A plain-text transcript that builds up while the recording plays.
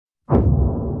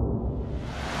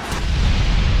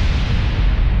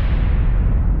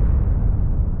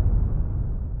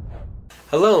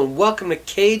Hello and welcome to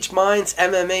Cage Minds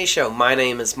MMA Show. My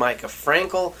name is Mika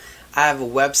Frankl. I have a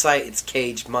website. It's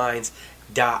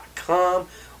cageminds.com.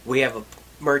 We have a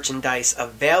merchandise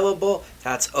available.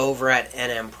 That's over at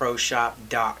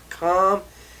nmproshop.com.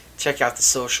 Check out the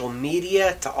social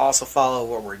media to also follow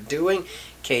what we're doing.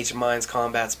 Cage Minds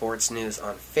Combat Sports News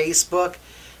on Facebook.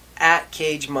 At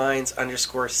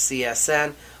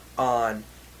CageMinds_CSN on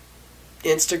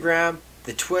Instagram.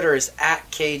 The Twitter is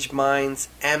at Cage Minds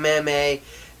MMA.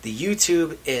 The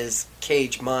YouTube is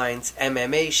Cage Minds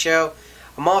MMA Show.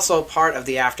 I'm also a part of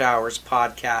the After Hours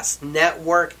Podcast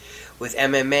Network with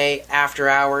MMA After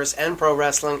Hours and Pro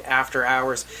Wrestling After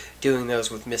Hours, doing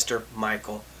those with Mr.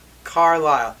 Michael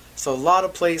Carlisle. So a lot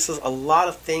of places, a lot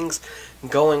of things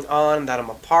going on that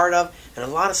I'm a part of, and a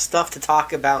lot of stuff to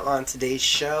talk about on today's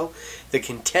show. The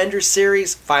Contender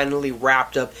Series finally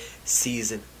wrapped up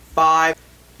Season 5.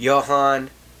 Johan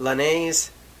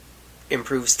Lanez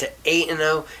improves to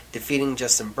 8-0, defeating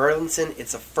Justin Burlinson.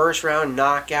 It's a first-round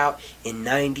knockout in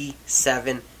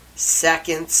 97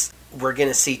 seconds. We're going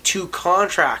to see 2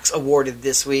 contracts awarded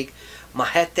this week,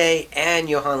 Mahete and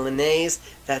Johan Lanez.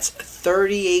 That's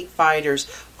 38 fighters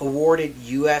awarded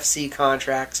UFC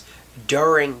contracts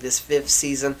during this 5th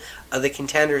season of the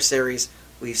Contender Series.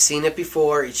 We've seen it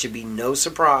before. It should be no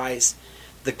surprise.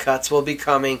 The cuts will be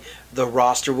coming. The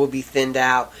roster will be thinned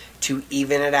out to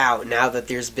even it out now that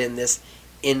there's been this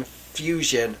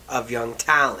infusion of young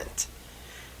talent.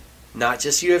 Not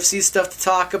just UFC stuff to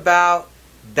talk about.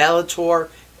 Bellator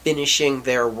finishing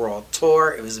their world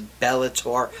tour. It was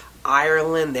Bellator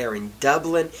Ireland. They're in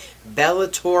Dublin.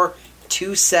 Bellator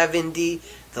 270,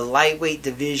 the lightweight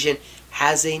division,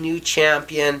 has a new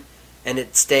champion, and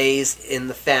it stays in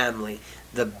the family.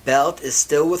 The belt is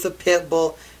still with a pit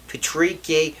bull.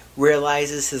 Patrick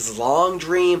realizes his long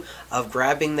dream of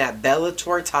grabbing that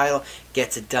Bellator title,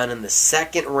 gets it done in the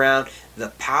second round. The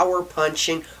power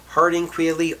punching, hurting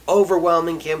Queally,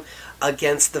 overwhelming him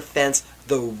against the fence.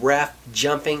 The ref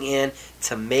jumping in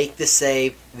to make the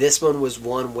save. This one was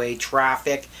one-way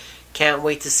traffic. Can't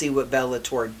wait to see what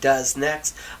Bellator does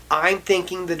next. I'm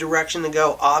thinking the direction to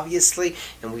go, obviously,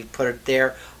 and we put it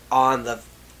there on the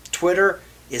Twitter,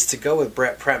 is to go with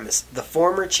Brett Premise. The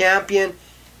former champion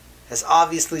has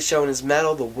obviously shown his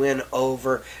mettle, the win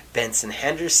over Benson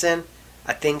Henderson.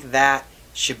 I think that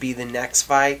should be the next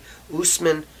fight.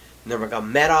 Usman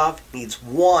Nurmagomedov needs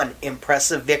one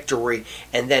impressive victory,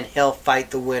 and then he'll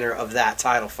fight the winner of that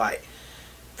title fight.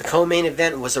 The co-main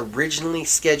event was originally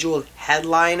scheduled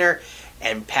headliner,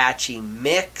 and Patchy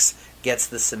Mix gets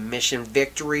the submission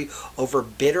victory over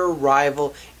bitter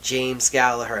rival James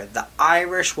Gallagher. The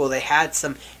Irish, well, they had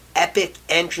some epic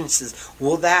entrances.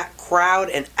 Well, that crowd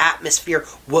and atmosphere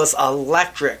was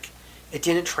electric. It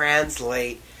didn't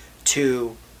translate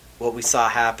to what we saw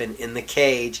happen in the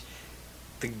cage.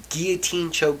 The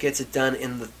guillotine choke gets it done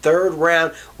in the 3rd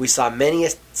round. We saw many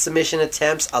submission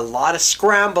attempts, a lot of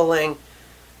scrambling.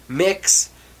 Mix,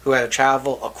 who had to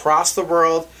travel across the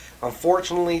world,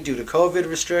 unfortunately due to COVID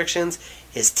restrictions,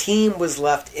 his team was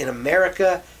left in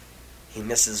America. He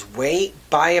misses weight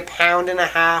by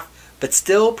 1.5 pounds, but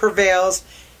still prevails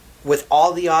with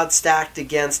all the odds stacked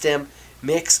against him.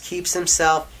 Mix keeps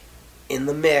himself in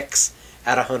the mix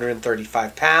at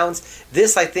 135 pounds.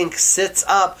 This, I think, sets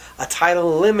up a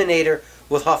title eliminator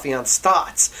with Hofian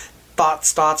Stotts. Thought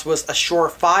Stotts was a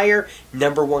surefire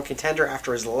 #1 contender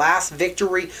after his last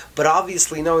victory, but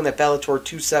obviously knowing that Bellator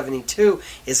 272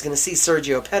 is going to see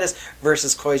Sergio Pettis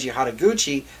versus Koji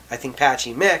Haraguchi, I think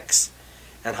Patchy Mix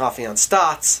and Hofian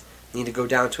Stotts need to go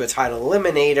down to a title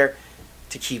eliminator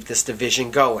to keep this division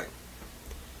going.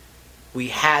 We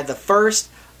had the first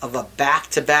of a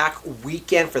back-to-back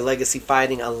weekend for Legacy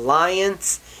Fighting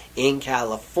Alliance in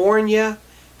California,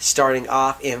 starting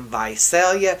off in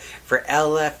Visalia for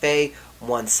LFA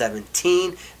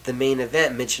 117. The main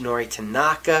event, Michinori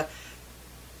Tanaka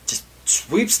just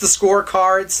sweeps the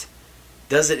scorecards,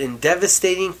 does it in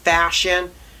devastating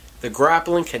fashion. The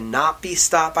grappling cannot be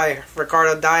stopped by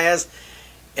Ricardo Diaz,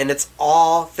 and it's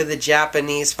all for the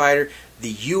Japanese fighter,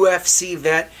 the UFC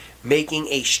vet, making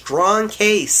a strong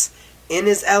case in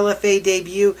his LFA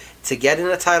debut to get in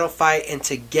a title fight and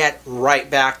to get right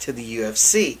back to the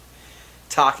UFC.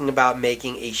 Talking about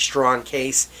making a strong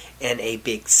case and a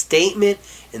big statement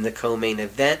in the co-main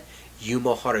event,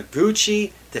 Yuma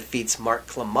Haraguchi defeats Mark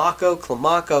Climaco.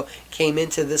 Climaco came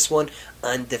into this one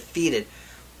undefeated.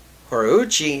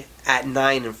 Haraguchi at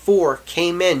 9-4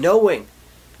 came in knowing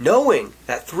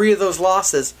that 3 of those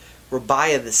losses were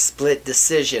by the split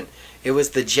decision. It was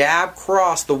the jab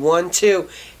cross, the 1-2.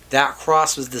 That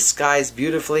cross was disguised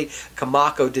beautifully.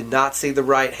 Climaco did not see the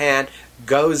right hand.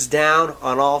 goes down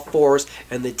on all fours,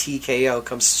 and the TKO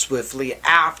comes swiftly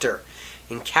after.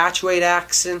 In catchweight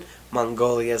action,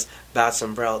 Mongolia's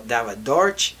Batsambrel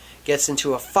Davidorch gets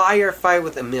into a firefight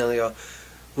with Emilio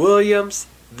Williams.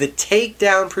 The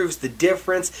takedown proves the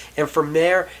difference, and from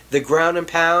there, the ground and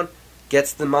pound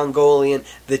gets the Mongolian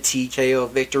the TKO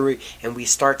victory, and we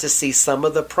start to see some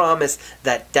of the promise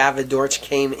that Davidorch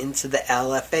came into the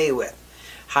LFA with.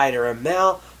 Hyder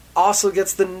Amel also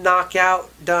gets the knockout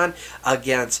done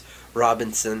against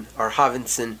Robinson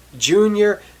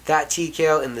Jr. That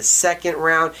TKO in the second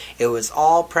round. It was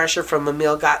all pressure from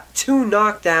Emil. Got 2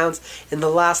 knockdowns in the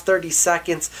last 30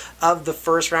 seconds of the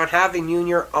first round, having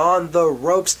Jr. on the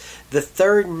ropes. The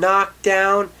third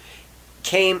knockdown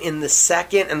came in the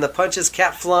second, and the punches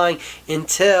kept flying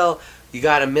until you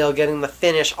got Emil getting the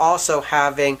finish, also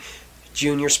having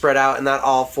Jr. spread out in that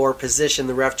all-4 position,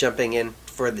 the ref jumping in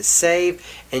for the save,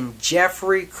 and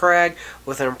Jeffrey Craig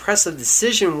with an impressive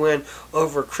decision win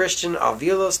over Christian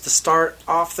Avilos to start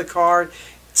off the card,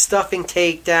 stuffing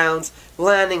takedowns,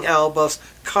 landing elbows,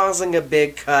 causing a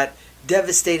big cut,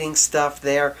 devastating stuff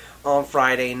there on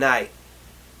Friday night.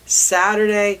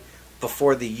 Saturday,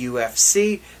 before the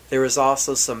UFC, there was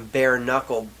also some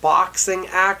bare-knuckle boxing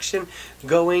action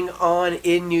going on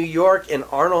in New York, and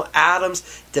Arnold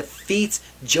Adams defeats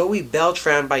Joey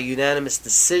Beltran by unanimous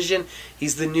decision.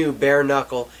 He's the new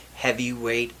bare-knuckle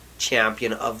heavyweight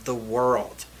champion of the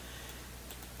world.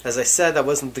 As I said, that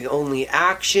wasn't the only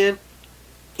action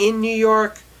in New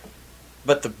York,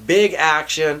 but the big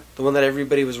action, the one that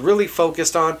everybody was really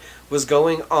focused on, was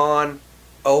going on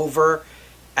over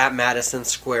at Madison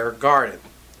Square Garden.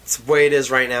 It's the way it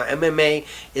is right now. MMA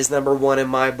is number 1 in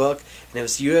my book, and it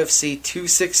was UFC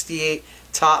 268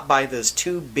 topped by those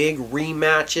 2 big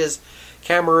rematches.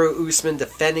 Kamaru Usman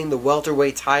defending the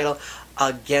welterweight title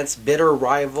against bitter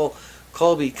rival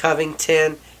Colby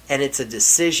Covington, and it's a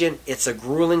decision. It's a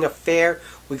grueling affair.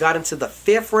 We got into the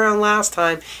 5th round last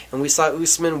time, and we saw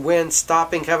Usman win,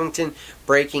 stopping Covington,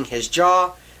 breaking his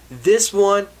jaw. This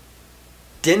one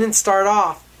didn't start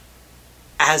off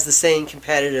as the same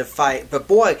competitive fight, but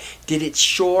boy, did it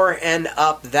sure end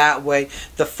up that way.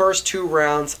 The first 2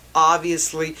 rounds,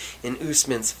 obviously, in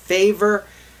Usman's favor.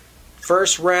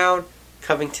 First round,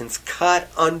 Covington's cut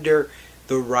under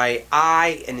the right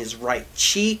eye and his right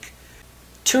cheek.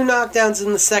 2 knockdowns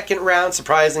in the second round,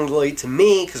 surprisingly to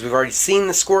me, because we've already seen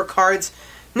the scorecards.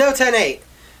 No 10-8.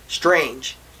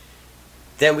 Strange.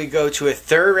 Then we go to a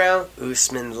third round,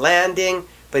 Usman landing,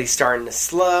 but he's starting to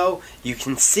slow. You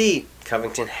can see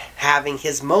Covington having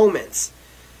his moments.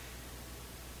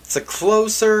 It's a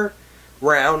closer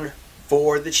round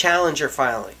for the challenger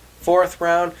finally. 4th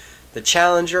round, the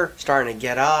challenger starting to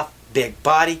get off. Big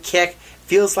body kick.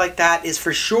 Feels like that is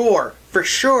for sure,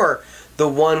 the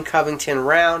one Covington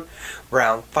round.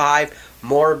 Round 5,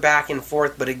 more back and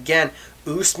forth, but again,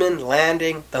 Usman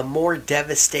landing the more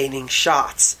devastating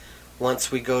shots.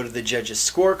 Once we go to the judges'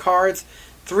 scorecards,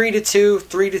 3-2,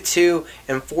 3-2,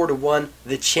 and 4-1.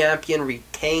 The champion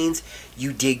retains.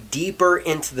 You dig deeper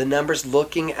into the numbers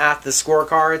looking at the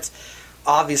scorecards.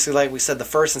 Obviously, like we said, the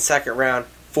first and second round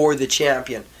for the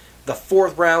champion. The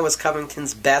 4th round was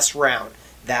Covington's best round.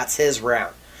 That's his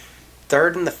round.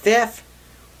 3rd and the 5th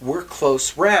were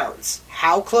close rounds.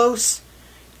 How close?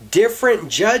 Different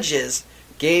judges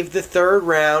gave the 3rd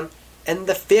round and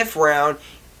the 5th round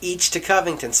each to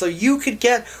Covington. So you could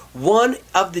get one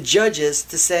of the judges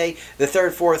to say the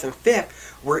 3rd, 4th, and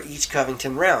 5th were each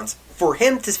Covington rounds. For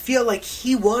him to feel like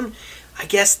he won, I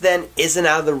guess then isn't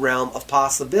out of the realm of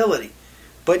possibility.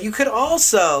 But you could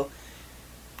also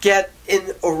get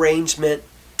an arrangement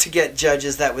to get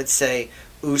judges that would say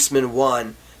Usman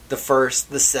won the 1st,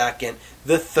 the 2nd,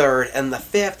 the 3rd, and the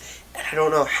 5th. And I don't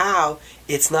know how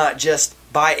it's not just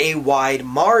by a wide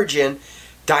margin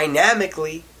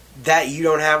dynamically that you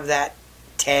don't have that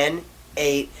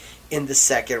 10-8 in the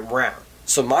second round.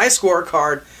 So my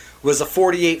scorecard was a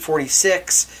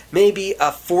 48-46, maybe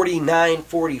a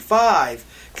 49-45,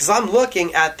 because I'm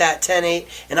looking at that 10-8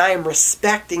 and I am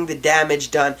respecting the damage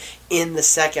done in the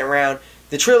second round.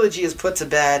 The trilogy is put to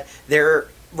bed. Their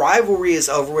rivalry is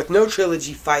over with no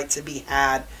trilogy fight to be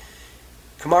had.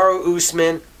 Kamaru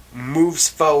Usman moves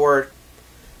forward,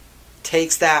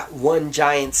 takes that one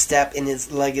giant step in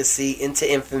his legacy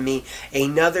into infamy.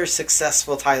 Another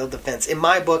successful title defense, in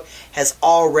my book, has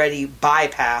already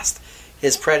bypassed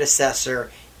his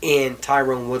predecessor in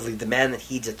Tyrone Woodley, the man that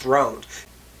he dethroned.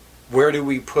 Where do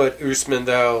we put Usman,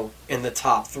 though, in the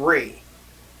top 3?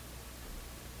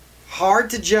 Hard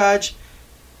to judge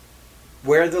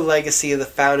where the legacy of the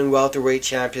founding welterweight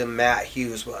champion Matt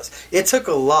Hughes was. It took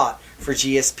a lot for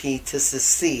GSP to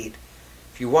succeed.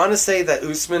 If If you want to say that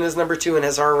Usman is number 2 and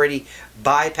has already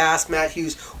bypassed Matt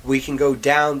Hughes, we can go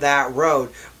down that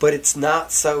road, but it's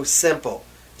not so simple.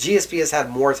 GSP has had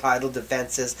more title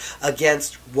defenses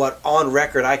against what on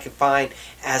record I could find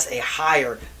as a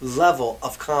higher level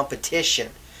of competition.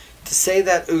 To say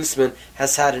that Usman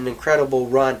has had an incredible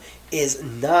run is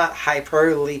not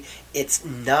hyperbole. It's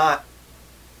not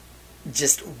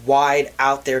just wide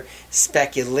out there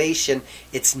speculation.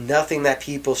 It's nothing that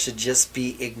people should just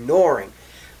be ignoring.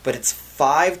 But it's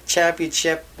 5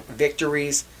 championship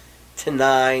victories to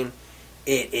 9.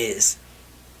 It is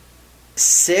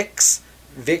 6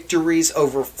 victories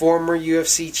over former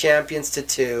UFC champions to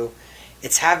 2.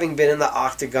 It's having been in the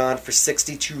octagon for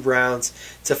 62 rounds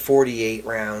to 48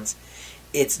 rounds.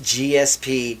 Its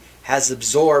GSP has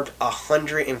absorbed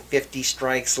 150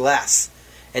 strikes less.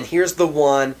 And here's the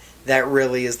one that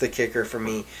really is the kicker for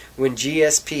me. When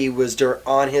GSP was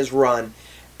on his run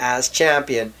as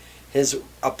champion, his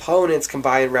opponent's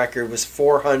combined record was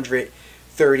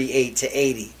 438 to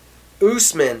 80.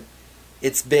 Usman,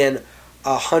 it's been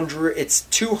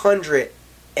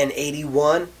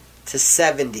 281 to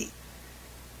 70.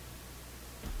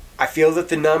 I feel that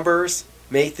the numbers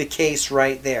make the case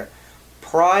right there.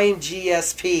 Prime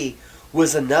GSP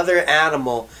was another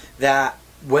animal that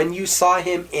when you saw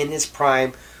him in his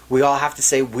prime, we all have to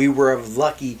say we were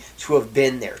lucky to have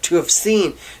been there, to have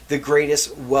seen the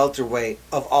greatest welterweight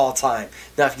of all time.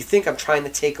 Now, if you think I'm trying to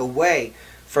take away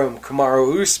from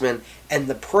Kamaru Usman and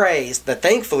the praise that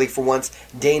thankfully for once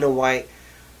Dana White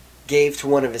gave to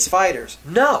one of his fighters,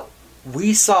 no.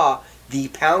 We saw the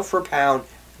pound for pound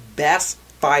best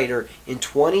fighter in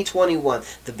 2021,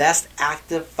 the best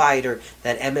active fighter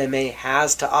that MMA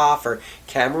has to offer,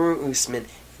 Kamaru Usman,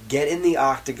 get in the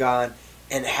octagon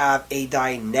and have a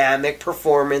dynamic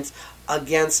performance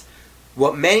against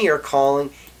what many are calling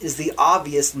is the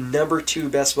obvious number 2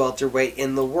 best welterweight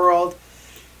in the world.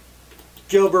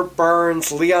 Gilbert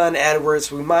Burns, Leon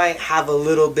Edwards, we might have a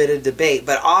little bit of debate,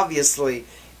 but obviously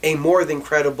a more than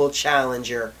credible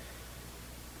challenger.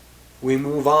 We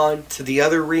move on to the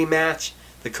other rematch,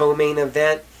 the co-main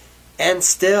event, and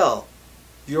still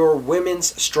your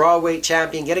women's strawweight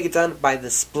champion getting it done by the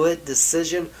split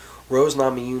decision. Rose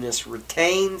Namajunas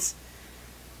retains.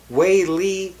 Wei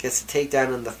Lee gets a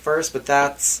takedown in the first, but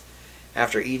that's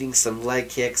after eating some leg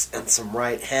kicks and some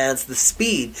right hands. The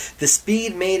speed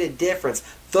made a difference.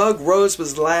 Thug Rose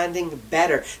was landing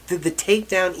better. Did the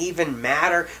takedown even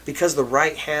matter because the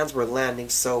right hands were landing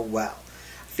so well?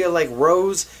 I feel like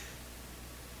Rose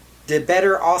did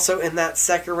better also in that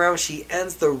second round. She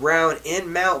ends the round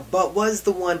in mount, but was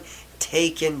the one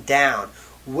taken down.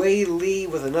 Wei Lee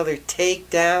with another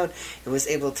takedown and was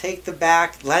able to take the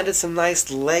back, landed some nice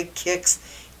leg kicks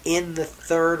in the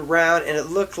third round, and it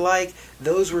looked like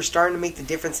those were starting to make the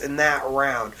difference in that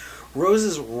round.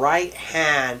 Rose's right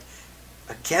hand,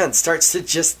 again, starts to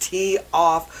just tee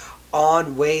off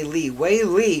on Wei Lee. Wei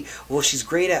Lee, well, she's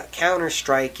great at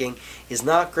counter-striking, is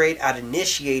not great at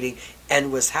initiating,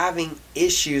 and was having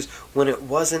issues when it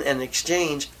wasn't an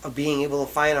exchange of being able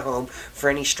to find a home for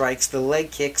any strikes. The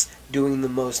leg kicks doing the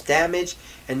most damage,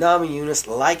 and Namajunas,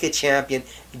 like a champion,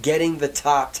 getting the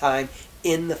top time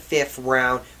in the 5th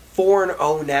round.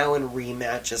 4-0 now in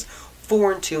rematches,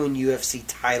 4-2 in UFC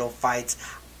title fights.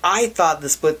 I thought the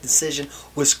split decision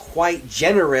was quite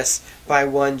generous by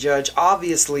one judge.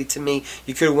 Obviously, to me,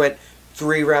 you could have went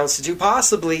 3 rounds to 2,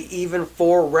 possibly even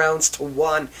 4 rounds to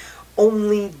 1,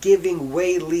 only giving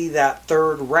Wei Lee that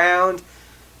 3rd round.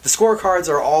 The scorecards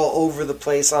are all over the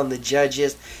place on the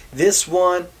judges. This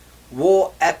one,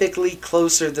 epically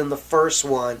closer than the first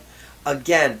one.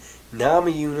 Again,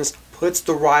 Namajunas puts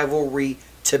the rivalry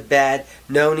to bed.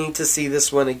 No need to see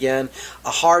this one again.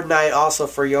 A hard night also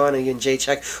for Joanna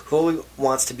Jędrzejczyk, who only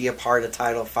wants to be a part of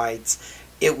title fights.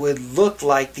 It would look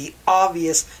like the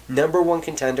obvious number 1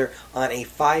 contender on a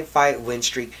 5-fight win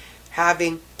streak,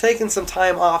 having taken some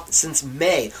time off since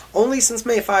May. Only since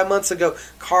May, 5 months ago,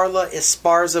 Carla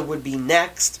Esparza would be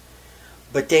next.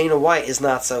 But Dana White is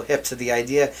not so hip to the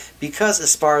idea because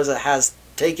Esparza has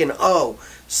taken,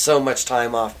 so much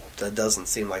time off. That doesn't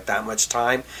seem like that much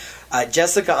time.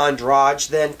 Jessica Andrade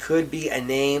then could be a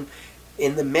name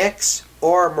in the mix,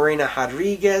 or Marina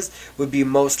Rodriguez would be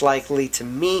most likely to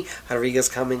me. Rodriguez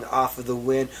coming off of the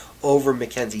win over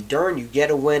Mackenzie Dern. You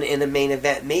get a win in a main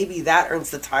event. Maybe that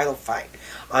earns the title fight.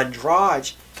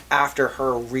 Andrade, after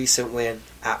her recent win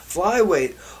at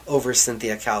flyweight over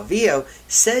Cynthia Calvillo,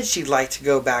 said she'd like to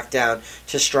go back down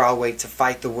to strawweight to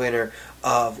fight the winner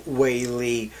of Wei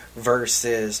Lee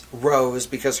versus Rose,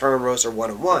 because her and Rose are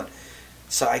 1-1.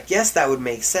 So I guess that would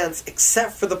make sense,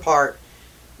 except for the part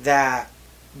that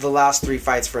the last 3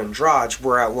 fights for Andrade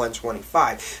were at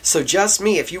 125. So just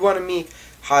me, if you want to meet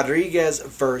Rodriguez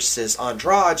versus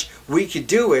Andrade, we could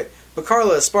do it. But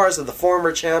Carlos Esparza, the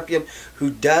former champion, who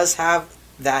does have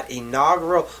that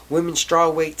inaugural women's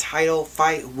strawweight title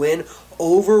fight win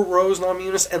over Rose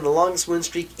Namajunas and the longest win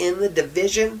streak in the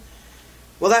division,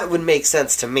 well, that would make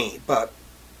sense to me, but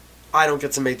I don't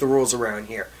get to make the rules around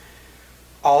here.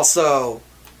 Also,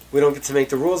 we don't get to make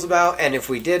the rules about, and if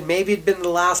we did, maybe it'd been the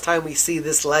last time we see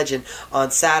this legend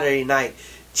on Saturday night.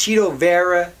 Chito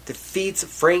Vera defeats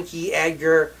Frankie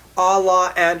Edgar, a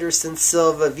la Anderson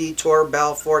Silva, Vitor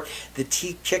Belfort. The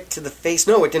kick to the face.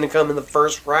 No, it didn't come in the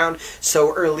first round.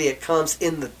 So early it comes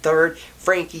in the third.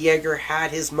 Frankie Edgar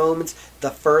had his moments the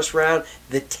first round,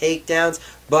 the takedowns,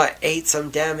 but ate some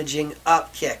damaging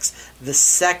up kicks. The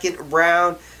second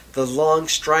round, the long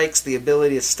strikes, the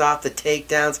ability to stop the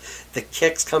takedowns, the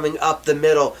kicks coming up the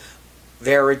middle.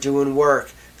 Vera doing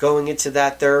work. Going into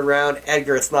that third round,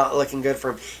 Edgar, it's not looking good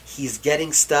for him. He's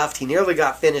getting stuffed. He nearly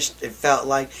got finished, it felt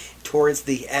like, towards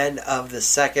the end of the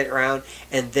second round.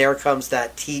 And there comes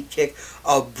that teep kick.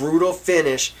 A brutal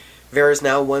finish. Vera's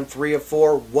now won 3 of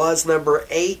 4. Was number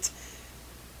 8.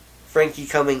 Frankie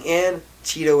coming in.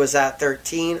 Chito was at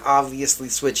 13. Obviously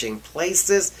switching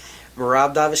places.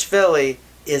 Merab Dvalishvili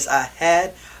is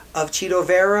ahead of Chito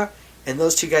Vera. And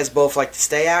those two guys both like to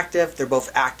stay active. They're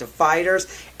both active fighters.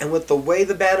 And with the way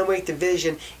the bantamweight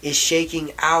division is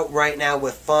shaking out right now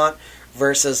with Font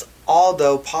versus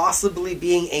Aldo possibly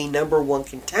being a number 1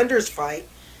 contenders fight,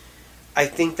 I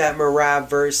think that Merab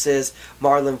versus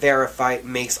Marlon Vera fight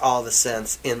makes all the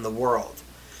sense in the world.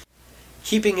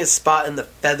 Keeping his spot in the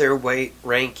featherweight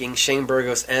ranking, Shane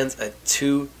Burgos ends a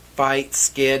 2-fight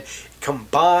skid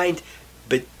combined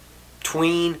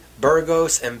between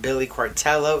Burgos and Billy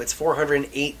Quartello. It's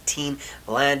 418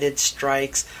 landed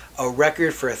strikes, a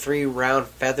record for a 3-round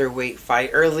featherweight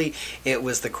fight. Early, it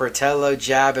was the Quartello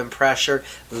jab and pressure.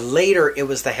 Later, it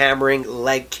was the hammering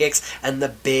leg kicks and the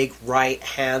big right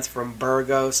hands from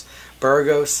Burgos.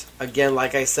 Burgos, again,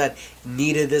 like I said,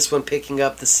 needed this one, picking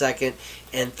up the second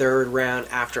and third round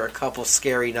after a couple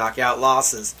scary knockout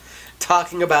losses.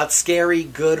 Talking about scary,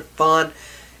 good fun,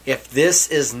 if this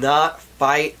is not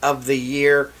fight of the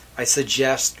year, I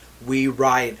suggest we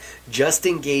ride.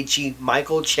 Justin Gaethje,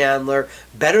 Michael Chandler,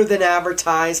 better than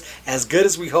advertised, as good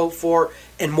as we hope for,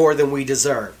 and more than we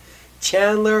deserve.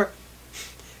 Chandler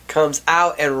comes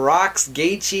out and rocks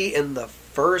Gaethje in the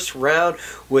first round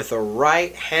with a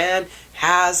right hand,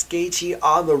 has Gaethje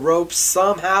on the ropes.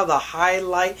 Somehow the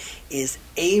highlight is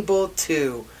able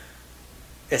to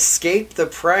escape the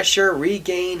pressure,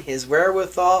 regain his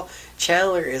wherewithal.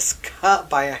 Chandler is cut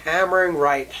by a hammering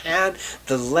right hand.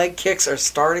 The leg kicks are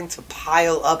starting to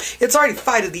pile up. It's already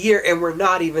fight of the year, and we're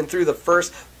not even through the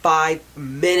first 5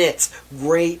 minutes.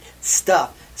 Great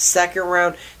stuff. Second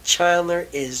round, Chandler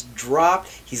is dropped.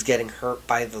 He's getting hurt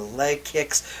by the leg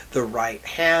kicks, the right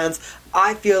hands.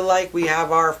 I feel like we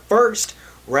have our first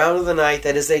round of the night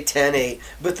that is a 10-8,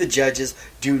 but the judges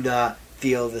do not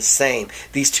feel the same.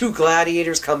 These two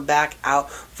gladiators come back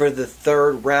out for the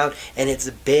third round, and it's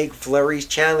a big flurries.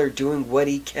 Chandler doing what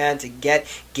he can to get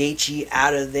Gaethje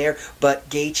out of there, but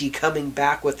Gaethje coming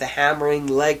back with the hammering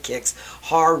leg kicks,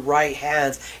 hard right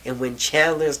hands, and when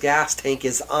Chandler's gas tank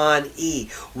is on E,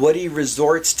 what he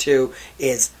resorts to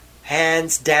is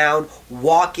hands down,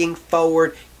 walking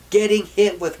forward, getting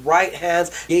hit with right hands.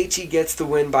 Gaethje gets the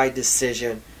win by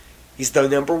decision. He's the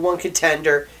number 1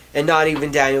 contender. And not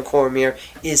even Daniel Cormier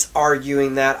is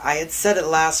arguing that. I had said it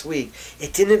last week.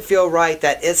 It didn't feel right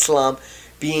that Islam,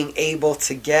 being able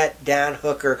to get Dan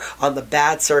Hooker on the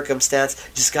bad circumstance,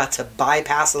 just got to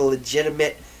bypass a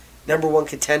legitimate number 1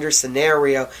 contender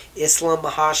scenario. Islam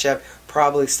Makhachev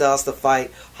probably still has to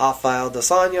fight Rafael Dos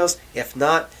Anjos. If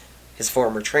not, his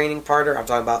former training partner, I'm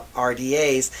talking about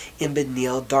RDA's, in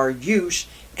Beneil Dariush.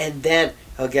 And then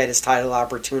he'll get his title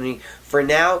opportunity. For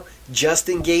now,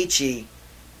 Justin Gaethje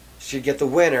should get the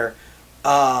winner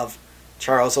of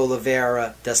Charles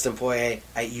Oliveira, Dustin Poirier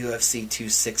at UFC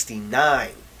 269.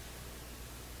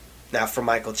 Now for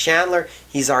Michael Chandler,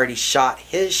 he's already shot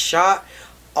his shot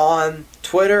on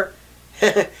Twitter.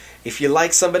 If you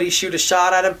like somebody, shoot a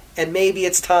shot at him, and maybe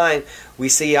it's time we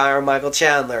see Iron Michael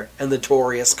Chandler and the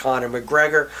notorious Conor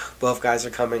McGregor. Both guys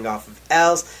are coming off of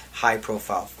L's,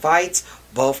 high-profile fights.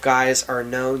 Both guys are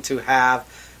known to have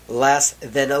less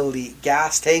than elite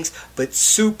gas tanks, but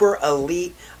super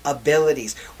elite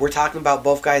abilities. We're talking about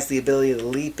both guys, the ability to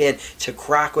leap in, to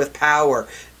crack with power,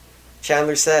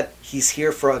 Chandler said he's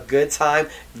here for a good time,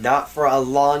 not for a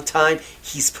long time.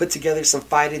 He's put together some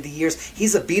fight of the years.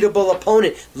 He's a beatable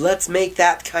opponent. Let's make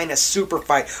that kind of super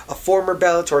fight. A former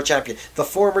Bellator champion, the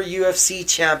former UFC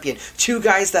champion, two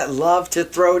guys that love to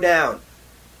throw down.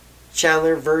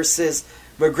 Chandler versus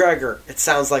McGregor. It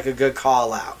sounds like a good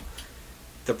call out.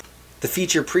 The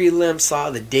feature prelim saw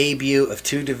the debut of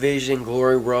two-division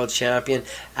Glory World Champion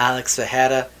Alex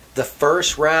Fajeda. The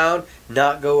first round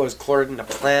not go as according to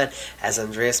plan, as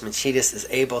Andreas Machidas is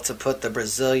able to put the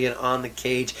Brazilian on the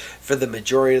cage for the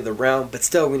majority of the round, but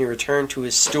still when he returned to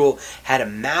his stool, had a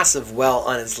massive well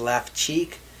on his left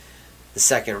cheek. The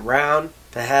second round,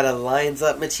 Fajeda lines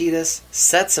up Machidas,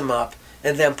 sets him up,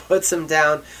 and then puts him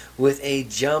down with a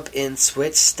jump-in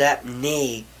switch step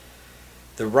knee.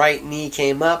 The right knee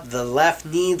came up, the left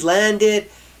knee landed.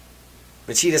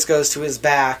 Machidas goes to his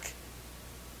back,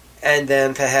 and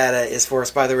then Fajeda is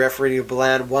forced by the referee to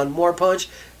land one more punch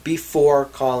before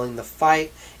calling the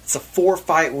fight. It's a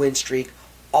 4-fight win streak,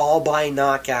 all by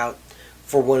knockout,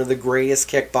 for one of the greatest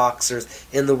kickboxers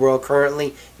in the world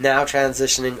currently, now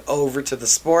transitioning over to the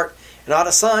sport. And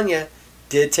Adesanya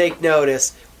did take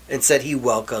notice and said he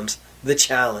welcomes the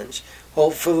challenge.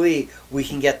 Hopefully we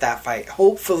can get that fight.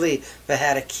 Hopefully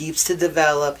Fajeda keeps to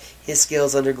develop his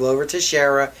skills under Glover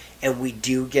Teixeira, and we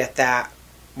do get that,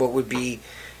 what would be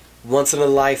once in a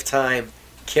lifetime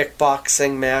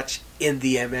kickboxing match in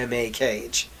the MMA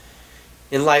cage.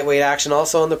 In lightweight action,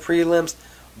 also on the prelims,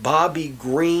 Bobby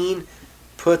Green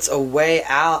puts away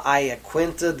Al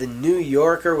Iaquinta, the New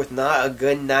Yorker, with not a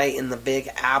good night in the Big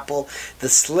Apple. The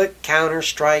slick counter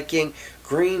striking,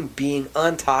 Green being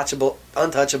untouchable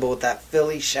with that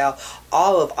Philly shell.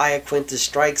 All of Iaquinta's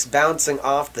strikes bouncing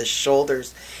off the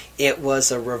shoulders. It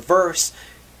was a reverse,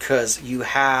 because you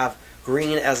have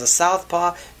Green as a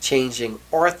southpaw changing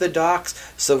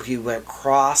orthodox, so he went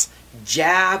cross,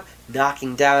 jab,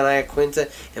 knocking down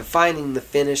Iaquinta and finding the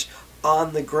finish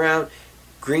on the ground.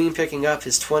 Green picking up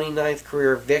his 29th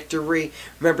career victory.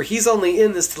 Remember, he's only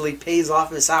in this till he pays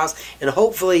off his house, and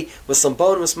hopefully with some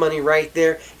bonus money right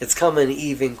there, it's coming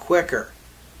even quicker.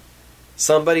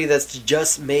 Somebody that's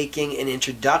just making an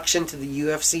introduction to the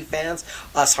UFC fans,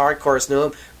 us hardcores know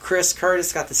him. Chris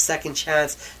Curtis got the second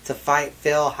chance to fight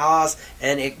Phil Hawes,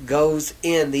 and it goes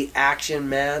in the action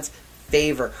man's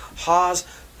favor. Hawes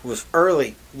was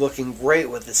early looking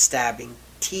great with the stabbing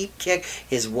teep kick.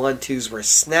 His 1-2s were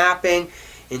snapping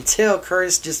until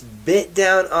Curtis just bit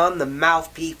down on the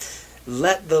mouthpiece,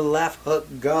 let the left hook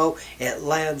go. It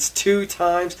lands 2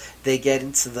 times. They get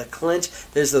into the clinch.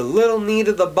 There's a little knee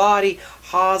to the body.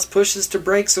 Hawes pushes to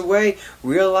breaks away,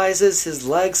 realizes his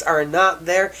legs are not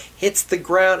there, hits the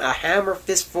ground, a hammer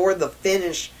fist for the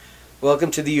finish.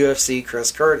 Welcome to the UFC,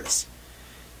 Chris Curtis.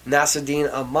 Nasruddin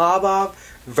Imavov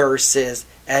versus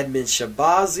Edmund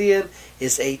Shabazian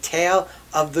is a tale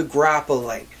of the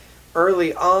grappling.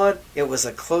 Early on, it was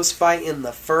a close fight in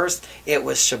the first. It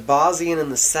was Shabazian in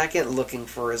the second, looking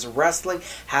for his wrestling,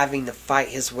 having to fight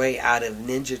his way out of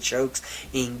ninja chokes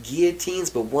and guillotines.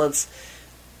 But once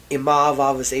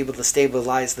Imavov is able to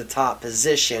stabilize the top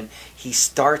position, he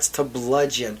starts to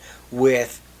bludgeon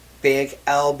with big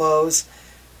elbows,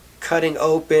 cutting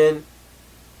open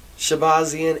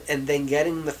Shabazian, and then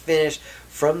getting the finish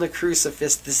from the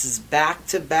crucifix. This is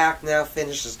back-to-back now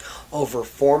finishes over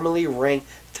formerly ranked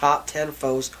top 10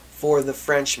 foes for the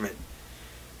Frenchman.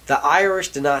 The Irish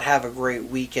did not have a great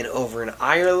weekend over in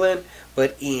Ireland,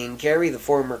 but Ian Gary, the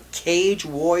former Cage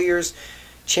Warriors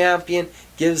champion,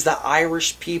 gives the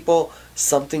Irish people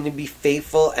something to be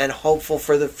faithful and hopeful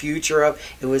for the future of.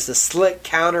 It was a slick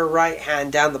counter right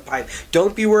hand down the pipe.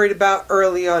 Don't be worried about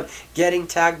early on getting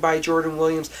tagged by Jordan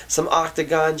Williams, some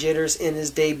octagon jitters in his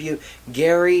debut.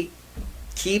 Gary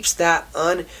keeps that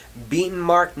unbeaten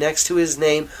mark next to his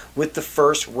name with the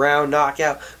first round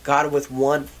knockout. Got it with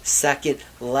 1 second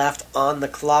left on the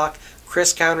clock.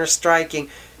 Chris counter striking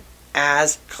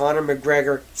as Conor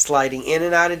McGregor sliding in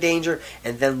and out of danger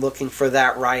and then looking for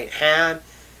that right hand.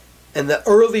 And the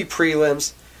early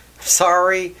prelims,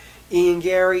 sorry, Ian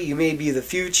Gary, you may be the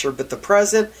future, but the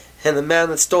present, and the man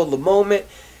that stole the moment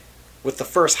with the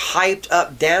first hyped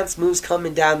up dance moves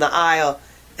coming down the aisle,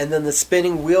 and then the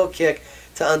spinning wheel kick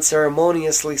to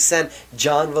unceremoniously send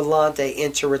John Vellante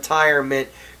into retirement.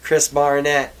 Chris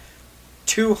Barnett,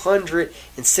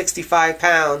 265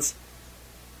 pounds,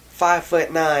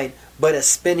 5'9", but a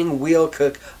spinning wheel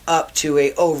kick up to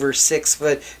a over 6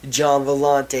 foot John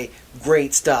Vellante.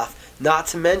 Great stuff. Not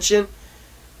to mention,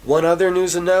 one other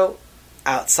news of note,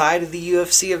 outside of the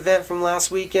UFC event from last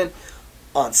weekend,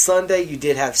 on Sunday you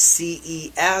did have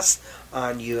CES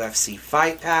on UFC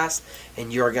Fight Pass.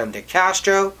 And Yorgan De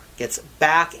Castro gets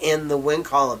back in the win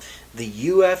column. The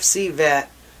UFC vet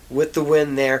with the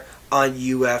win there on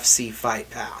UFC Fight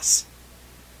Pass.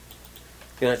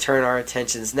 Going to turn our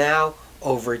attentions now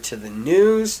over to the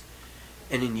news.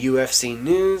 And in UFC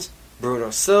news, Bruno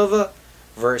Silva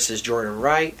versus Jordan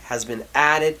Wright has been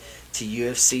added to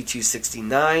UFC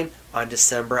 269 on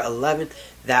December 11th.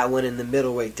 That one in the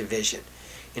middleweight division.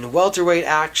 In welterweight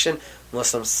action,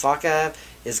 Muslim Sakaev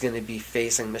is going to be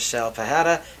facing Michelle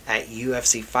Pajeda at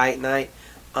UFC Fight Night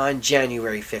on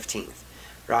January 15th.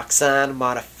 Roxanne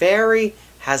Modafferi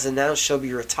has announced she'll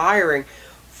be retiring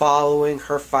following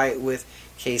her fight with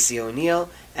Casey O'Neill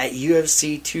at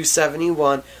UFC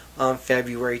 271 on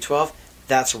February 12th.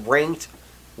 That's ranked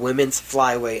women's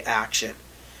flyweight action.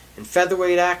 In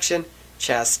featherweight action,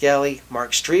 Chaz Skelly,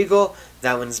 Mark Striegel,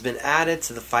 that one's been added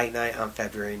to the fight night on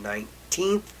February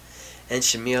 19th. And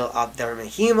Shamil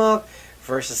Abdurrahimov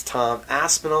versus Tom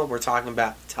Aspinall. We're talking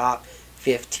about top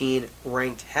 15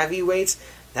 ranked heavyweights.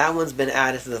 That one's been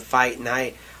added to the fight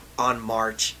night on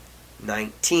March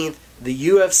 19th. The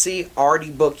UFC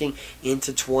already booking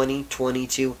into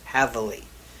 2022 heavily.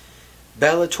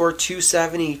 Bellator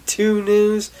 272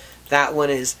 news. That one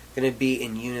is going to be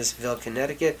in Eunice,ville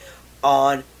Connecticut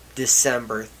on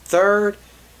December 3rd.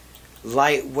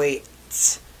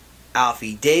 Lightweights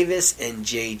Alfie Davis and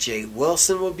J.J.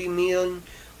 Wilson will be meeting.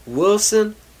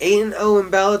 Wilson, 8-0 in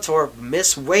Bellator,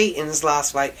 missed weight in his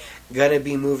last fight, going to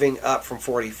be moving up from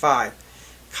 45.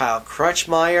 Kyle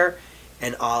Crutchmeyer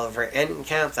and Oliver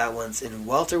Entenkamp, that one's in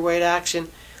welterweight action.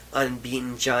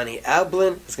 Unbeaten Johnny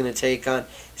Eblin is going to take on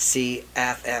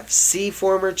CFFC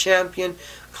former champion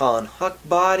Colin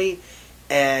Huckbody.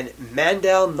 And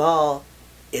Mandel Null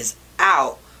is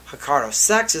out. Ricardo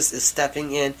Sexus is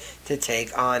stepping in to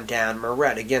take on Dan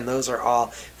Moret. Again, those are all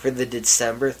for the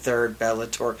December 3rd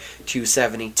Bellator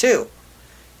 272.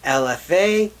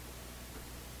 LFA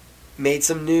made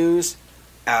some news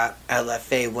at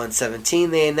LFA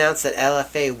 117. They announced that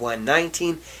LFA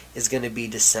 119 is going to be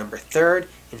December 3rd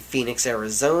in Phoenix,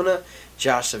 Arizona.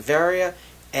 Josh Severia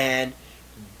and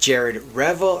Jared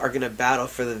Revel are going to battle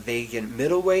for the vacant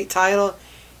middleweight title.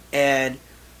 And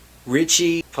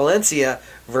Richie Palencia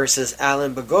versus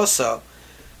Alan Bagoso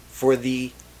for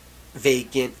the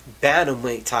vacant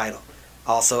bantamweight title.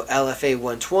 Also, LFA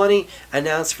 120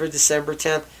 announced for December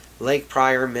 10th, Lake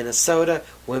Pryor, Minnesota,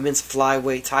 women's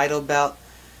flyweight title bout.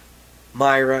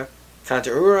 Myra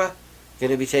Cantaura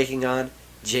going to be taking on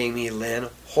Jamie Lynn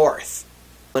Horth.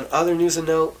 One other news and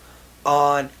note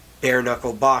on bare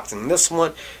knuckle boxing. This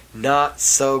one, not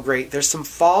so great. There's some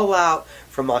fallout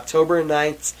from October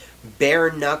 9th's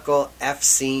Bare Knuckle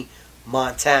FC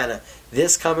Montana.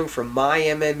 This coming from My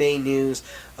MMA News.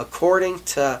 According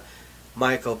to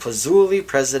Michael Pazzulli,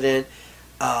 president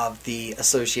of the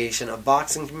Association of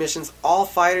Boxing Commissions, all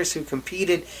fighters who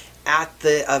competed at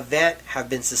the event have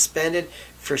been suspended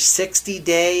for 60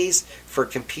 days for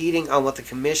competing on what the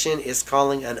commission is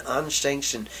calling an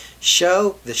unsanctioned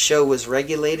show. The show was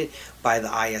regulated by the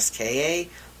ISKA.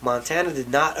 Montana did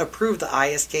not approve the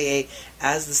ISKA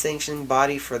as the sanctioning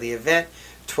body for the event.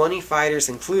 20 fighters,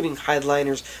 including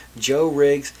headliners Joe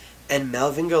Riggs and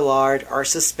Melvin Gillard, are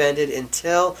suspended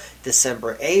until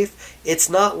December 8th. It's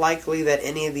not likely that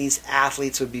any of these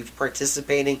athletes would be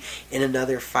participating in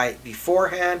another fight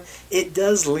beforehand. It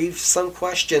does leave some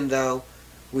question, though,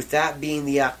 with that being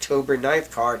the October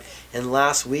 9th card. And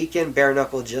last weekend, Bare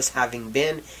Knuckle just having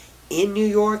been in New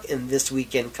York, and this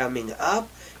weekend coming up,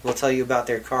 we'll tell you about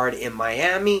their card in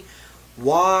Miami,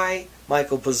 why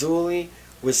Michael Pazzulli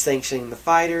was sanctioning the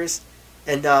fighters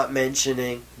and not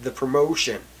mentioning the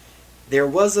promotion. There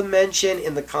was a mention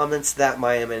in the comments that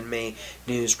My MMA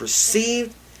News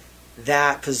received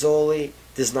that Pazzulli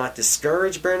does not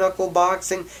discourage bare knuckle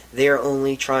boxing. They are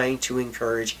only trying to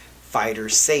encourage fighter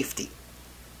safety.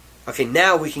 Okay,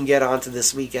 now we can get on to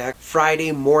this week.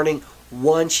 Friday morning,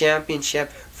 one championship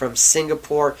from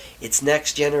Singapore. It's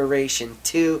Next Generation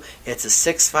 2. It's a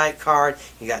 6-fight card.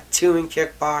 You got 2 in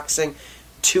kickboxing,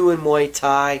 2 in Muay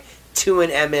Thai, 2 in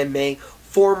MMA.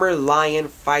 Former Lion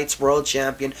Fights World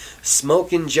Champion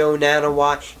Smokin' Joe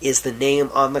Nanawa is the name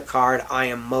on the card I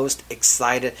am most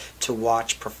excited to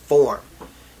watch perform.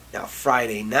 Now,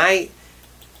 Friday night,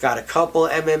 got a couple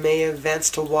MMA events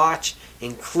to watch,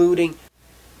 including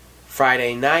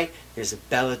Friday night, there's a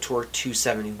Bellator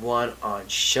 271 on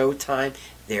Showtime.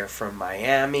 They're from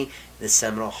Miami. The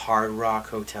Seminole Hard Rock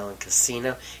Hotel and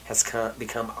Casino has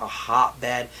become a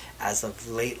hotbed as of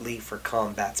lately for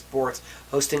combat sports,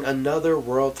 hosting another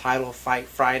world title fight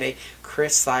Friday.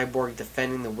 Chris Cyborg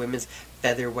defending the women's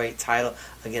featherweight title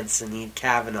against Sinead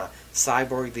Kavanagh.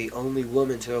 Cyborg, the only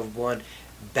woman to have won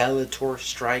Bellator,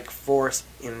 Strikeforce,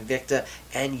 Invicta,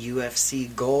 and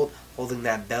UFC Gold, holding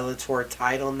that Bellator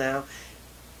title now.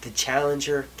 The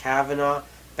challenger, Kavanagh,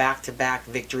 back-to-back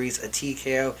victories, a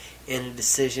TKO, and a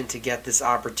decision to get this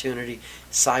opportunity.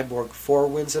 Cyborg 4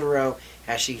 wins in a row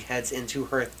as she heads into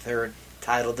her third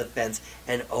title defense,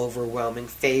 an overwhelming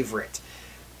favorite.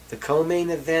 The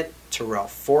co-main event, Terrell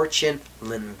Fortune,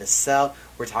 Lynn Vassell.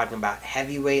 We're talking about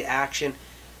heavyweight action.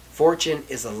 Fortune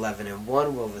is 11-1,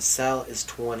 while Vassell is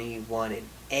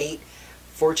 21-8.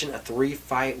 Fortune, a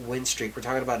 3-fight win streak. We're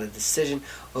talking about a decision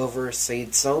over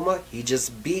Said Soma. He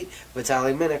just beat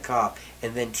Vitaly Minakov.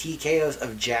 And then TKOs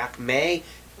of Jack May,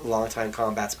 longtime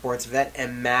combat sports vet,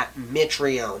 and Matt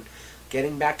Mitrione.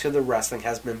 Getting back to the wrestling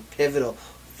has been pivotal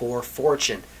for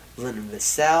Fortune. Lynn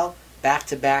Vassell,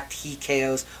 back-to-back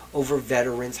TKOs over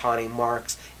veterans Hani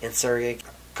Marks and Sergey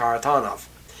Karatanov.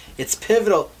 It's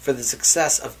pivotal for the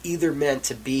success of either man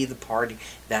to be the party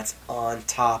that's on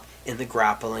top in the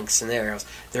grappling scenarios.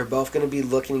 They're both going to be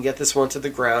looking to get this one to the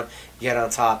ground, get on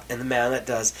top, and the man that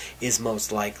does is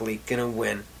most likely going to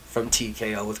win from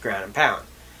TKO with ground and pound.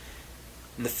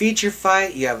 In the feature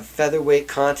fight, you have a featherweight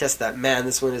contest that, man,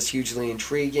 this one is hugely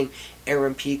intriguing.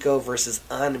 Aaron Pico versus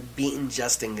unbeaten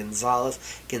Justin Gonzalez.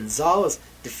 Gonzalez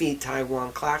defeat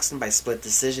Taiwan Claxton by split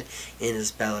decision in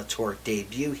his Bellator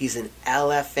debut. He's an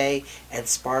LFA and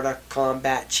Sparta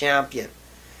Combat champion.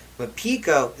 But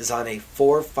Pico is on a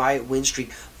 4-fight win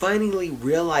streak, finally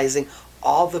realizing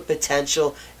all the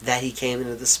potential that he came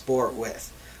into the sport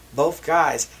with. Both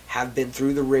guys have been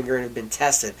through the ringer and have been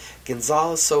tested.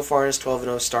 Gonzalez, so far in his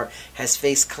 12-0 start, has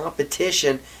faced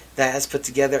competition that has put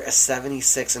together a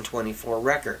 76-24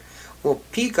 record. Well,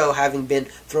 Pico, having been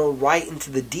thrown right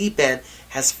into the deep end,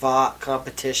 has fought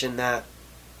competition that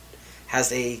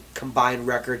has a combined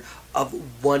record of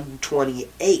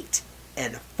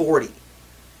 128-40.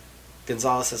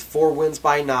 Gonzalez has 4 wins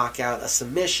by knockout, a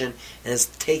submission, and is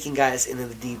taking guys into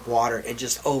the deep water and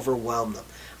just overwhelm them.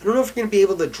 I don't know if we're going to be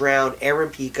able to drown Aaron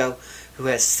Pico, who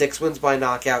has 6 wins by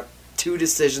knockout, 2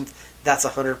 decisions. That's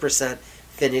 100%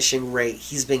 finishing rate.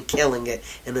 He's been killing it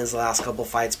in his last couple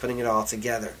fights, putting it all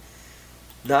together.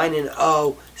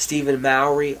 9-0, Stephen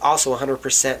Mowry, also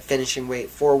 100% finishing rate,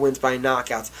 4 wins by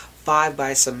knockouts, 5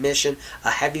 by submission,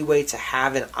 a heavyweight to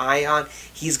have an eye on.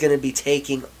 He's going to be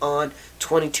taking on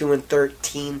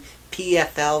 22-13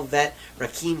 PFL vet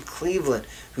Rakeem Cleveland,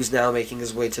 who's now making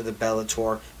his way to the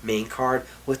Bellator main card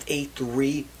with a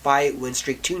 3-fight win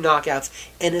streak, 2 knockouts,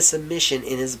 and a submission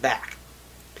in his back.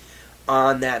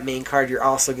 On that main card, you're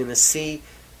also going to see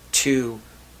 2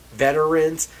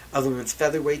 veterans of the women's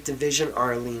featherweight division,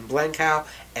 Arlene Blenkow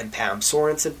and Pam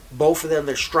Sorensen. Both of them,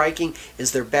 their striking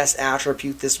is their best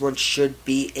attribute. This one should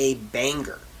be a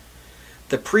banger.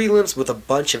 The prelims with a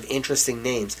bunch of interesting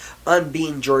names.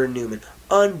 Unbeaten Jordan Newman,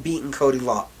 unbeaten Cody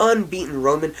Law, unbeaten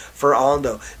Roman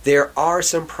Ferrando. There are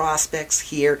some prospects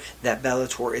here that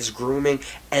Bellator is grooming,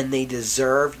 and they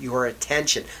deserve your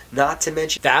attention. Not to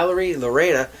mention Valerie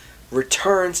Loretta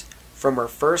returns from her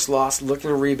first loss, looking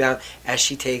to rebound as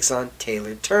she takes on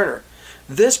Taylor Turner.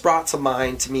 This brought to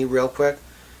mind to me real quick,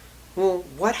 well,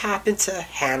 what happened to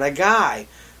Hannah Guy,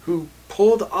 who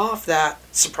pulled off that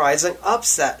surprising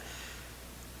upset?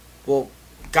 Well,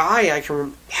 Guy, I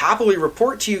can happily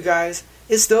report to you guys,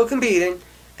 is still competing,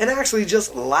 and actually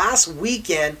just last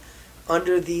weekend,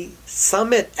 under the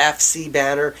Summit FC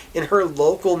banner in her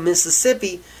local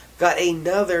Mississippi, got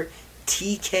another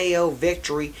TKO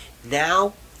victory,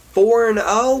 now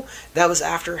 4-0. That was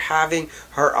after having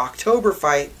her October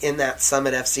fight in that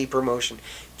Summit FC promotion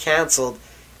canceled.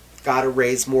 Got to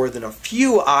raise more than a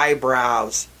few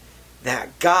eyebrows.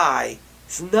 That guy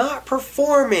is not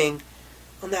performing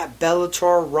on that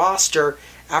Bellator roster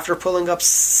after pulling up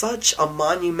such a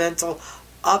monumental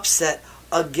upset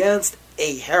against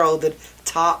a heralded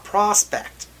top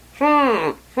prospect.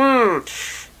 I'd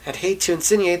hate to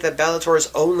insinuate that Bellator is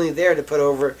only there to put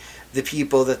over the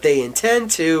people that they intend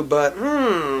to, but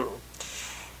well,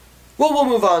 we'll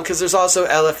move on, because there's also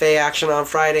LFA action on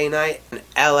Friday night. And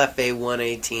LFA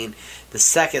 118, the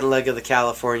second leg of the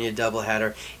California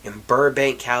doubleheader in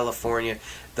Burbank, California.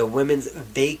 The women's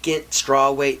vacant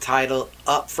strawweight title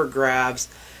up for grabs.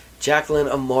 Jacqueline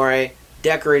Amore,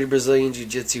 decorated Brazilian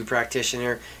Jiu-Jitsu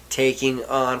practitioner, taking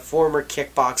on former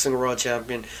kickboxing world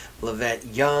champion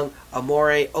Livette Young.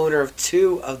 Amore, owner of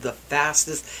 2 of the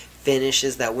fastest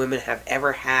finishes that women have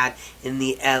ever had in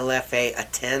the LFA, a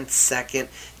 10-second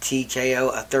TKO,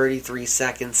 a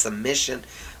 33-second submission.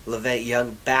 Livette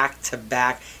Young,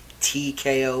 back-to-back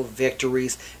TKO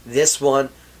victories. This one,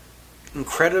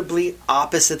 incredibly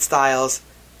opposite styles,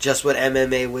 just what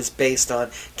MMA was based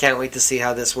on. Can't wait to see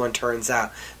how this one turns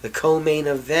out. The co-main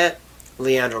event,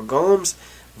 Leandro Gomes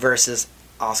versus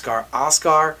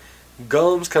Oscar.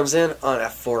 Gomes comes in on a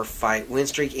 4-fight win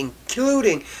streak,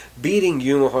 including beating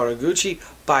Yuma Horiguchi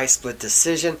by split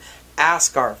decision.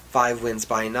 Askar, 5 wins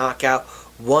by knockout,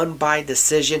 1 by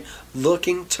decision,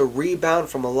 looking to rebound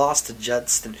from a loss to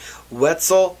Justin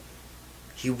Wetzel.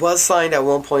 He was signed at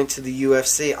one point to the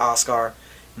UFC, Oscar.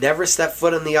 Never stepped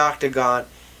foot in the octagon.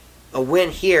 A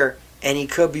win here, and he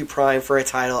could be primed for a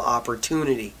title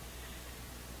opportunity.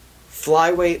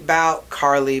 Flyweight bout,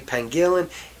 Carly Pangilin,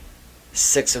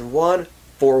 6-1,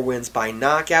 4 wins by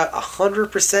knockout,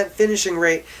 100% finishing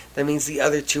rate. That means the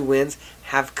other 2 wins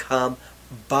have come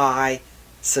by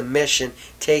submission,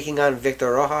 taking on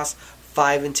Victor Rojas,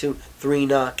 5-2, 3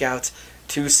 knockouts,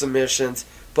 2 submissions.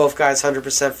 Both guys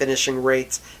 100% finishing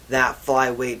rates. That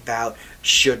flyweight bout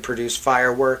should produce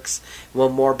fireworks.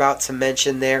 One more bout to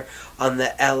mention there on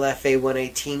the LFA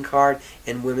 118 card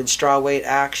in women's strawweight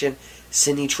action.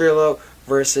 Cindy Trillo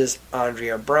versus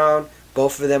Andrea Brown.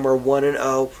 Both of them are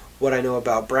 1-0. What I know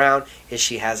about Brown is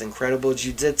she has incredible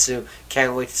jiu-jitsu.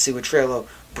 Can't wait to see what Trillo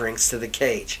brings to the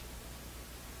cage.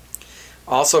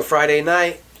 Also Friday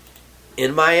night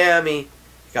in Miami, you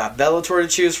got Bellator to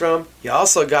choose from. You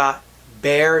also got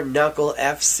Bare Knuckle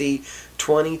FC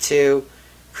 22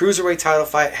 cruiserweight title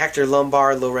fight, Hector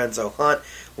Lombard, Lorenzo Hunt.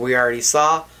 We already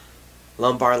saw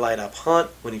Lombard light up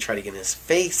Hunt when he tried to get in his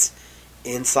face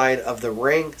inside of the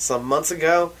ring some months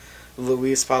ago.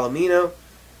 Luis Palomino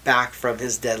back from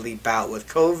his deadly bout with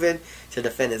COVID to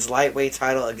defend his lightweight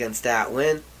title against that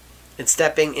win. And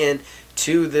stepping in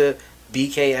to the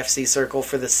BKFC circle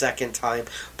for the second time,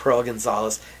 Pearl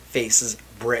Gonzalez faces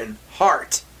Britton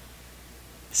Hart.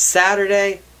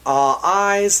 Saturday, all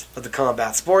eyes of the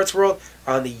combat sports world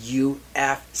are on the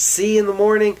UFC in the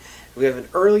morning. We have an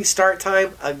early start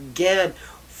time again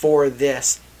for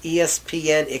this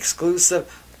ESPN exclusive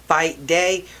fight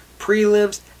day.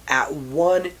 Prelims at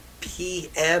 1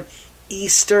 p.m.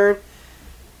 Eastern.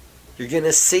 You're going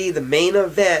to see the main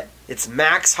event. It's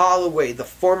Max Holloway, the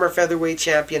former featherweight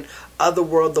champion of the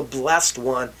world, the blessed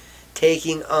one,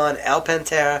 taking on El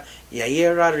Pantera,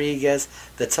 Yair Rodriguez,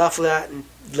 the tough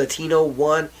Latino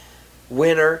one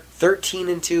winner,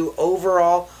 13-2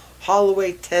 overall.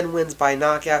 Holloway, 10 wins by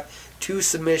knockout, 2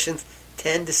 submissions,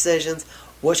 10 decisions.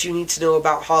 What you need to know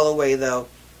about Holloway, though,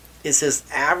 is his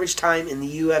average time in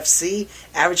the UFC,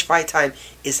 average fight time,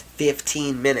 is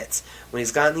 15 minutes. When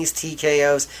he's gotten these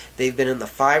TKOs, they've been in the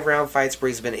 5-round fights where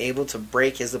he's been able to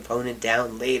break his opponent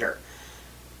down later.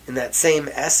 In that same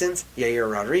essence,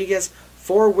 Yair Rodriguez,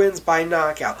 4 wins by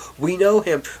knockout. We know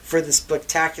him for the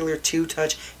spectacular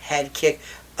 2-touch head kick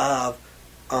of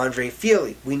Andre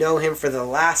Fili. We know him for the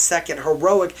last-second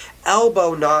heroic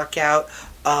elbow knockout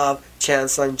of Chan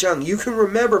Sung Jung. You can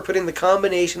remember putting the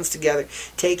combinations together,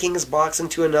 taking his boxing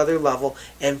to another level,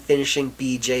 and finishing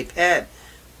BJ Penn.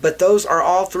 But those are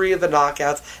all 3 of the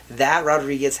knockouts that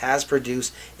Rodriguez has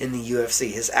produced in the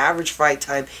UFC. His average fight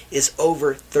time is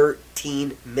over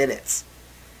 13 minutes.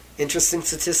 Interesting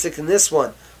statistic in this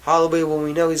one. Holloway, well,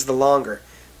 we know he's the longer,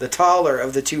 the taller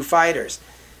of the 2 fighters.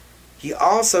 He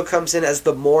also comes in as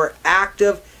the more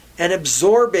active and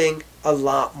absorbing a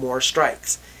lot more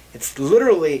strikes. It's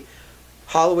literally,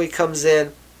 Holloway comes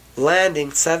in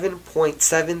landing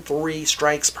 7.73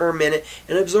 strikes per minute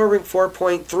and absorbing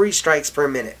 4.3 strikes per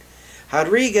minute.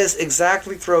 Rodriguez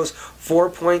exactly throws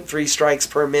 4.3 strikes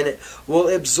per minute while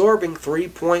absorbing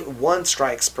 3.1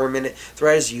 strikes per minute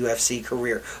throughout his UFC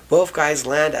career. Both guys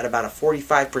land at about a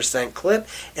 45% clip,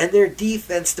 and their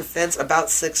defense defends about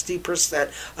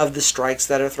 60% of the strikes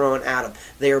that are thrown at them.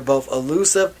 They are both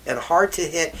elusive and hard to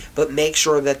hit, but make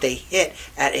sure that they hit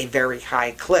at a very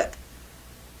high clip.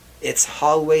 It's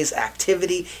Holloway's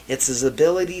activity, it's his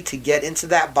ability to get into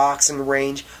that boxing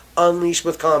range, unleash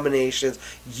with combinations,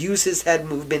 use his head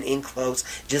movement in close,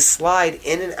 just slide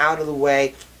in and out of the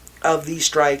way of these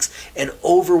strikes and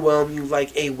overwhelm you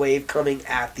like a wave coming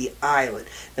at the island.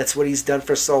 That's what he's done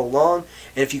for so long.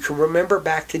 And if you can remember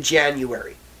back to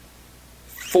January,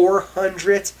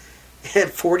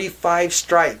 445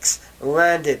 strikes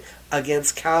landed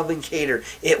against Calvin Kattar.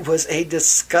 It was a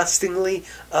disgustingly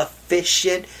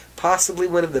efficient, possibly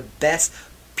one of the best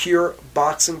pure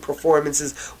boxing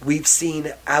performances we've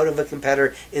seen out of a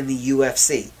competitor in the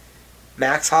UFC.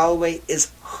 Max Holloway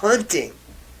is hunting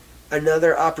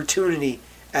another opportunity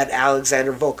at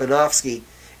Alexander Volkanovski,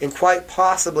 and quite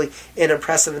possibly an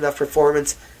impressive enough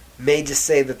performance may just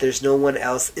say that there's no one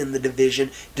else in the division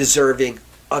deserving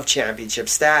of championship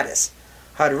status.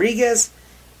 Rodriguez,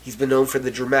 he's been known for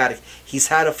the dramatic. He's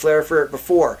had a flair for it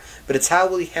before, but it's how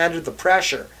will he handle the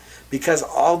pressure. because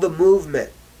all the movement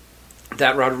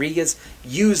that Rodriguez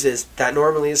uses that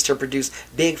normally is to produce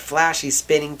big, flashy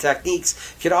spinning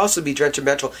techniques could also be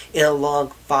detrimental in a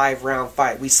long 5-round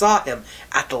fight. We saw him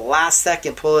at the last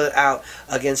second pull it out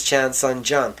against Chan Sung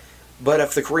Jung. But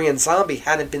if the Korean Zombie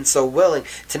hadn't been so willing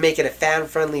to make it a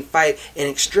fan-friendly fight in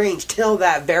exchange till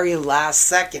that very last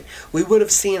second, we would have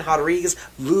seen Rodriguez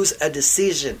lose a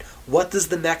decision. What does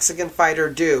the Mexican fighter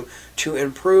do to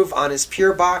improve on his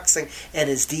pure boxing and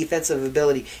his defensive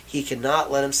ability? He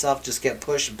cannot let himself just get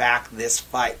pushed back this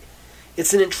fight.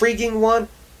 It's an intriguing one,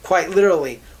 quite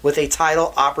literally, with a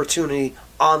title opportunity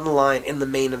on the line in the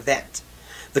main event.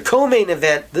 The co-main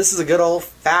event, this is a good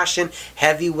old-fashioned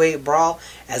heavyweight brawl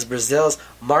as Brazil's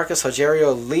Marcos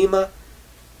Rogério Lima,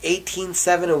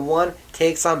 18-7-1,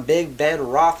 takes on Big Ben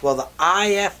Rothwell, the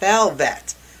IFL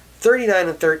vet.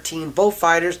 39-13, both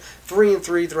fighters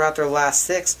 3-3 throughout their last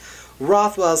 6.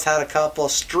 Rothwell's had a couple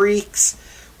streaks,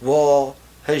 while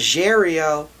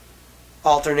Rogério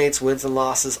alternates wins and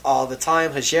losses all the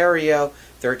time. Rogério,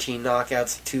 13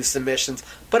 knockouts, 2 submissions,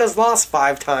 but has lost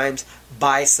 5 times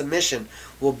by submission.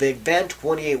 Will Big Ben,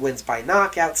 28 wins by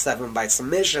knockout, 7 by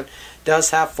submission,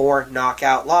 does have 4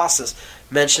 knockout losses.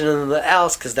 Mentioning the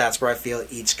else because that's where I feel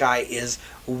each guy is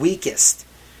weakest.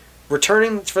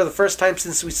 Returning for the first time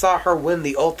since we saw her win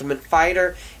the Ultimate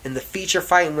Fighter in the feature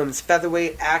fight in women's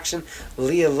featherweight action,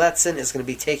 Leah Letson is going to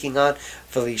be taking on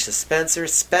Felicia Spencer.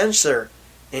 Spencer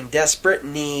in desperate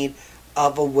need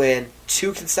of a win,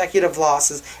 2 consecutive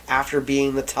losses after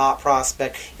being the top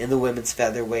prospect in the women's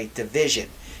featherweight division.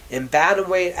 In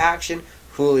bantamweight action,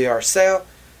 Julio Arceo,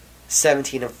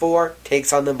 17-4,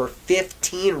 takes on number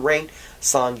 15 ranked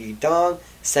Song Yudong,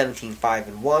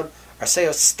 17-5-1.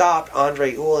 Arceo stopped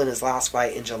Andre Ewell in his last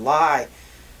fight in July.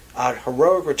 A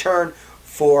heroic return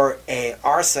for a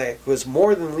Arce who is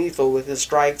more than lethal with his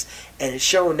strikes, and it's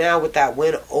shown now with that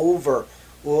win over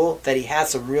Ewell that he has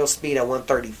some real speed at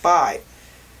 135.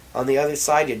 On the other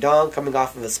side, Yudong coming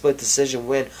off of a split decision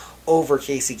win over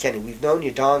Casey Kenny. We've known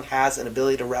Yudong has an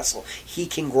ability to wrestle. He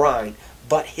can grind,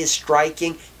 but his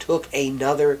striking took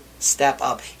another step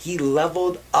up. He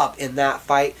leveled up in that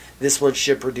fight. This one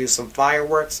should produce some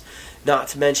fireworks. Not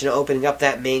to mention opening up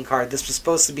that main card. This was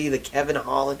supposed to be the Kevin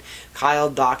Holland, Kyle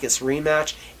Dawkins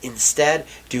rematch. Instead,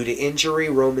 due to injury,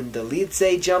 Roman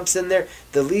Dolidze jumps in there.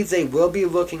 Dolidze will be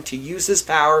looking to use his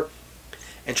power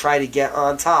and try to get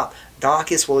on top.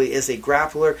 Dawkins, while he is a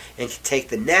grappler and can take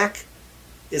the neck,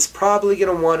 is probably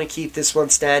going to want to keep this one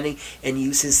standing and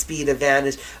use his speed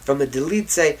advantage from the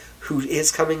Dolidze, who is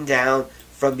coming down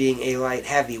from being a light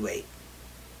heavyweight.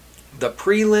 The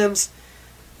prelims,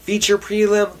 feature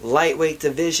prelim, lightweight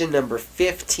division, number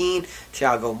 15,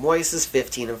 Thiago Moises,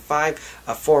 15-5,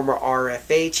 a former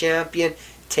RFA champion,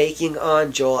 taking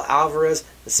on Joel Alvarez.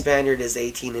 The Spaniard is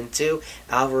 18-2.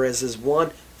 Alvarez has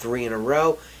won 3 in a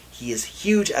row. He is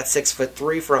huge at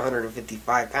 6'3" for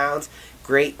 155 pounds.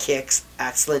 Great kicks,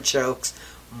 excellent chokes.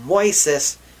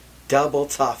 Moises, double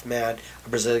tough man, a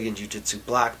Brazilian Jiu-Jitsu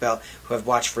black belt who I've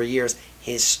watched for years.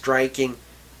 His striking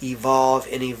evolve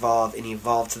and evolve and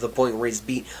evolve to the point where he's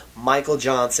beat Michael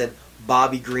Johnson,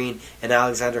 Bobby Green, and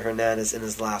Alexander Hernandez in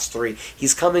his last 3.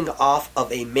 He's coming off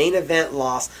of a main event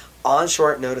loss on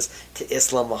short notice to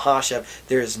Islam Makhachev.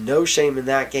 There is no shame in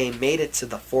that game. Made it to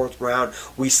the 4th round.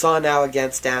 We saw now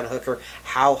against Dan Hooker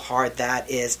how hard that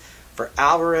is. For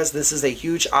Alvarez, this is a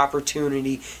huge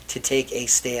opportunity to take a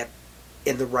step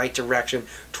in the right direction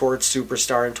towards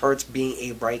superstar and towards being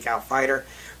a breakout fighter.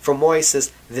 For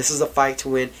Moises, this is a fight to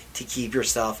win to keep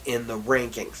yourself in the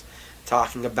rankings.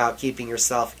 Talking about keeping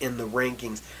yourself in the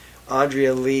rankings,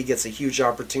 Andrea Lee gets a huge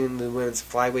opportunity in the women's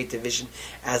flyweight division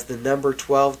as the number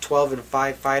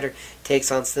 12-5 fighter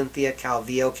takes on Cynthia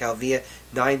Calvillo. Calvillo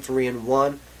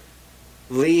 9-3-1.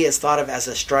 Lee is thought of as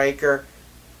a striker.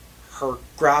 Her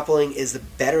grappling is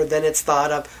better than it's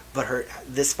thought of, but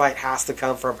this fight has to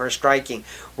come from her striking.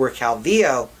 Where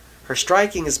Calvillo, her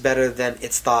striking is better than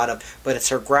it's thought of, but it's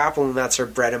her grappling that's her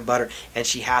bread and butter, and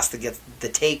she has to get the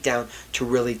takedown to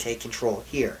really take control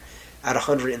here. At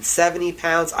 170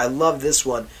 pounds, I love this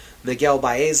one. Miguel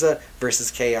Baeza versus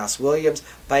Chaos Williams.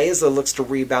 Baeza looks to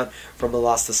rebound from a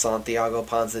loss to Santiago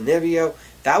Ponzinibbio.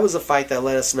 That was a fight that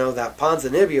let us know that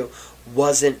Ponzinibbio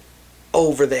wasn't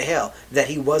over the hill, that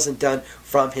he wasn't done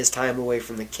from his time away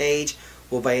from the cage.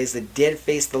 Well, Baeza did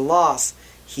face the loss.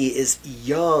 He is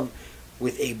young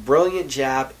with a brilliant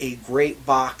jab, a great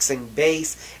boxing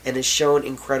base, and has shown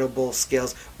incredible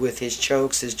skills with his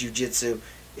chokes. His jiu-jitsu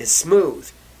is smooth.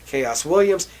 Chaos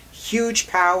Williams, huge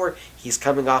power. He's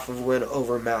coming off of a win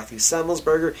over Matthew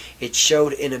Semmelsberger. It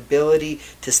showed an ability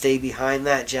to stay behind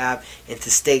that jab and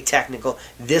to stay technical.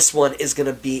 This one is going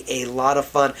to be a lot of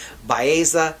fun.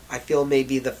 Baeza, I feel, may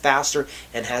be the faster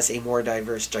and has a more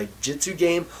diverse jiu-jitsu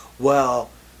game. Well,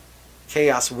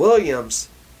 Chaos Williams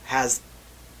has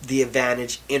the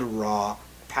advantage in raw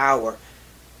power.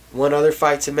 One other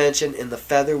fight to mention in the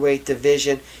featherweight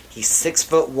division. He's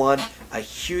 6'1", a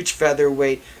huge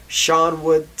featherweight. Sean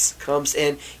Woods comes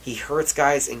in. He hurts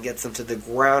guys and gets them to the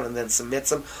ground and then submits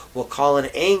them. We'll call an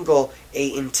Angle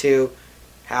 8-2.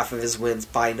 Half of his wins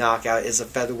by knockout. Is a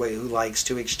featherweight who likes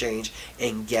to exchange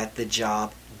and get the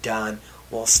job done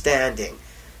while standing.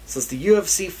 So it's the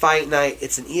UFC Fight Night.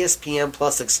 It's an ESPN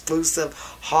Plus exclusive.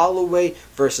 Holloway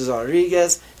versus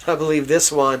Rodriguez. I believe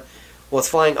this one, well, it's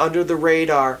flying under the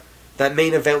radar. That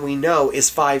main event we know is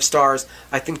 5 stars.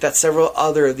 I think that several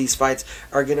other of these fights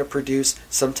are going to produce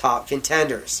some top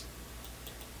contenders.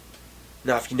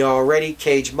 Now, if you know already,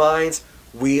 Cage Minds,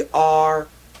 we are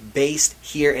based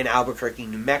here in Albuquerque,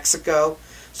 New Mexico.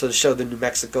 So to show the New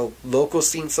Mexico local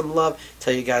scene some love,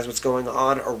 tell you guys what's going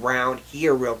on around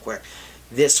here real quick.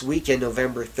 This weekend,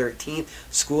 November 13th,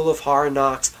 School of Hard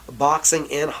Knocks,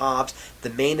 Boxing and Hobbs, the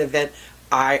main event,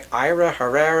 Ira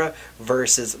Herrera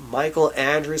versus Michael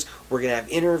Andrews. We're going to have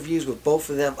interviews with both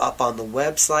of them up on the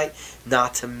website.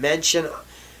 Not to mention,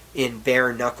 in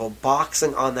bare knuckle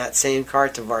boxing on that same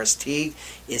card, Tavares Teague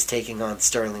is taking on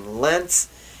Sterling Lentz.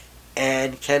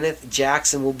 And Kenneth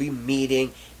Jackson will be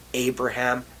meeting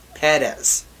Abraham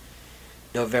Perez.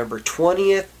 November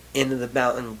 20th, Into the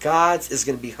Mountain Gods is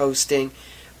going to be hosting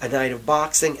a night of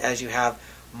boxing, as you have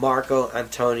Marco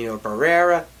Antonio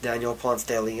Barrera, Daniel Ponce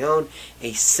de Leon,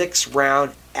 a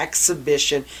 6-round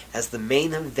exhibition as the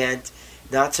main event.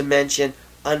 Not to mention,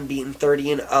 unbeaten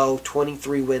 30-0,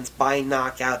 23 wins by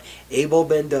knockout, Abel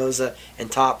Mendoza and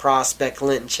top prospect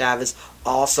Clinton Chavez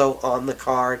also on the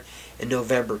card. And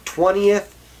November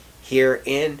 20th, here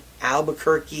in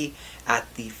Albuquerque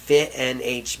at the Fit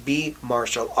NHB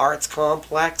Martial Arts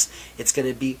Complex, it's going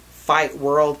to be Fight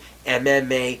World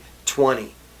MMA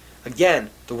 20. Again,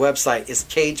 the website is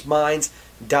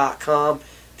cageminds.com.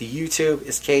 The YouTube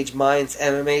is Cage Minds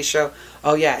MMA Show.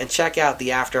 Oh yeah, and check out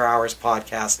the After Hours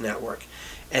Podcast Network.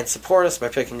 And support us by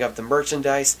picking up the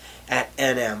merchandise at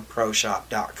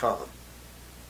nmproshop.com.